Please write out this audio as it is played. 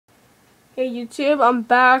Hey YouTube, I'm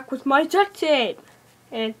back with my duct tape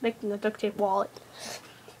and making a duct tape wallet.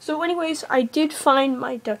 So anyways, I did find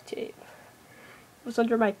my duct tape. It was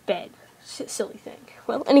under my bed. Silly thing.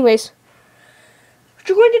 Well, anyways, what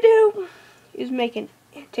you're going to do is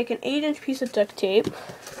take an 8-inch piece of duct tape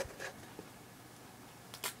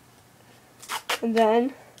and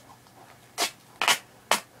then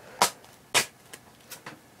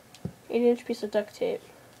 8-inch piece of duct tape.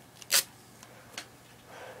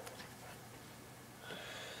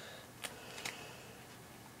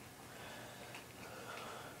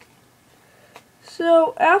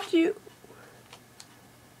 So after you,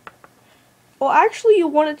 well, actually, you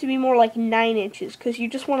want it to be more like 9 inches because you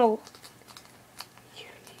just want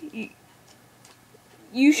to.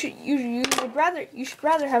 You should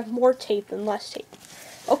rather have more tape than less tape.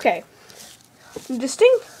 Okay.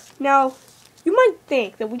 Now, you might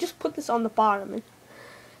think that we just put this on the bottom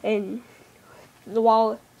and the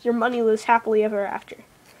wall, your money lives happily ever after.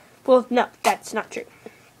 Well, no, that's not true.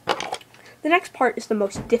 The next part is the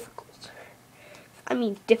most difficult. I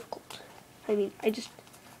mean, I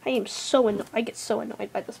am so annoyed. I get so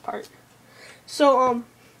annoyed by this part. So,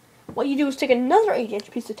 what you do is take another 8-inch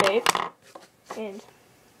piece of tape and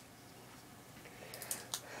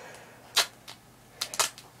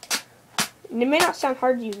it may not sound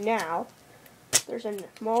hard to you now. There's a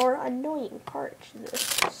more annoying part to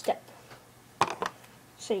this step.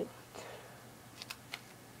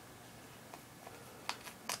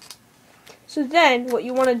 So then, what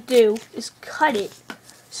you want to do is cut it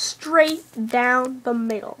straight down the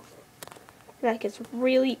middle. That gets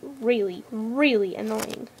really, really, really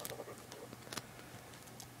annoying.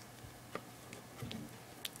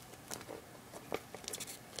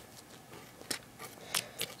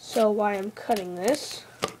 So while I'm cutting this,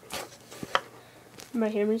 you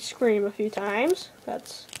might hear me scream a few times.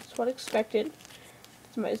 That's what I expected.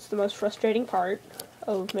 It's the most frustrating part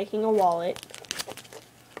of making a wallet.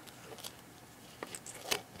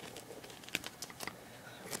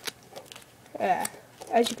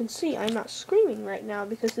 As you can see, I'm not screaming right now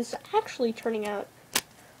because this is actually turning out.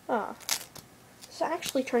 It's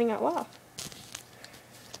actually turning out well.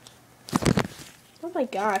 Oh my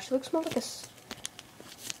gosh, it looks more like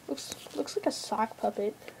looks like a sock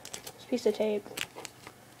puppet. This piece of tape.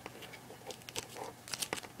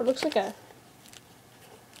 It looks like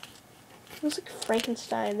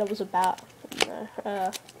Frankenstein that was about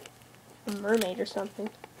a mermaid or something.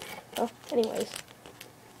 Oh, anyways.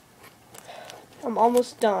 I'm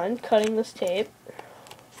almost done cutting this tape.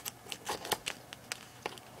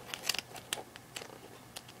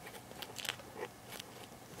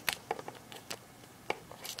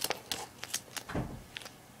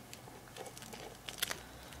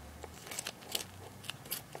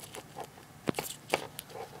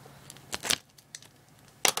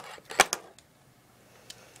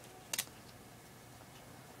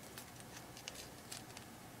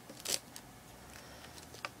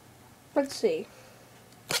 Let's see.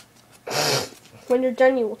 When you're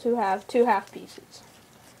done, you will have two half pieces.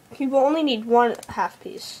 You will only need one half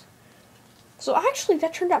piece. So actually,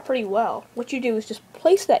 that turned out pretty well. What you do is just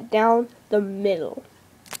place that down the middle.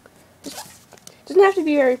 It doesn't have to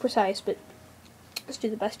be very precise, but just do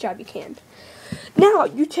the best job you can. Now,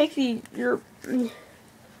 you take your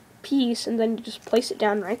piece and then you just place it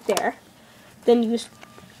down right there. Then you just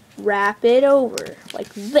wrap it over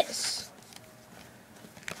like this.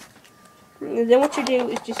 And then what you do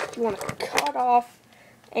is you want to cut off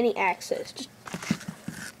any excess. Just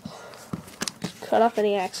cut off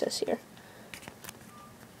any excess here.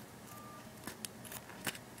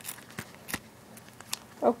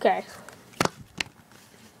 Okay.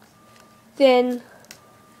 Then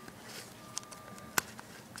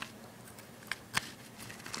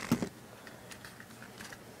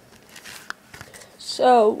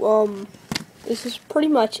this is pretty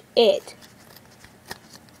much it.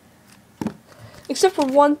 Except for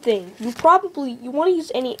one thing. You want to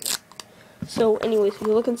use any. So anyways, if you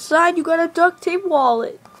look inside, you got a duct tape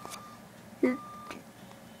wallet.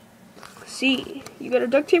 See, you got a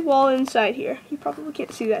duct tape wallet inside here. You probably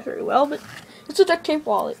can't see that very well, but it's a duct tape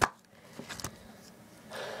wallet.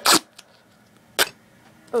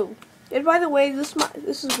 Oh, and by the way, this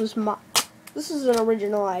is an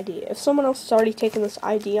original idea. If someone else has already taken this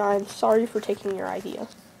idea, I'm sorry for taking your idea.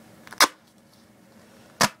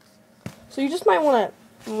 So you just might want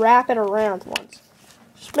to wrap it around once.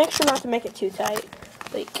 Just make sure not to make it too tight.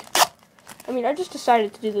 I just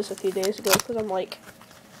decided to do this a few days ago because I'm like,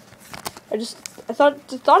 I thought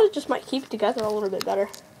it just might keep it together a little bit better.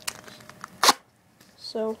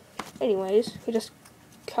 So, anyways, you just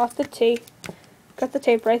cut the tape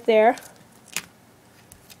right there.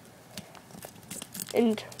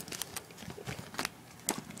 and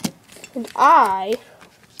I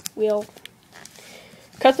will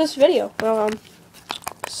cut this video.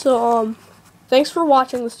 Thanks for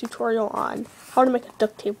watching this tutorial on how to make a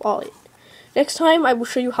duct tape wallet. Next time I will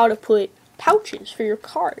show you how to put pouches for your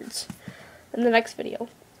cards in the next video.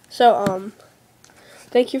 So,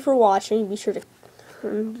 thank you for watching. Be sure to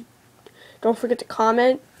don't forget to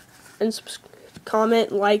comment and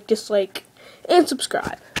like, dislike, and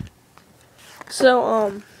subscribe.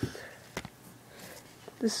 So,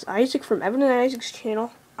 this is Isaac from Evan and Isaac's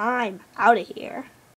channel. I'm out of here.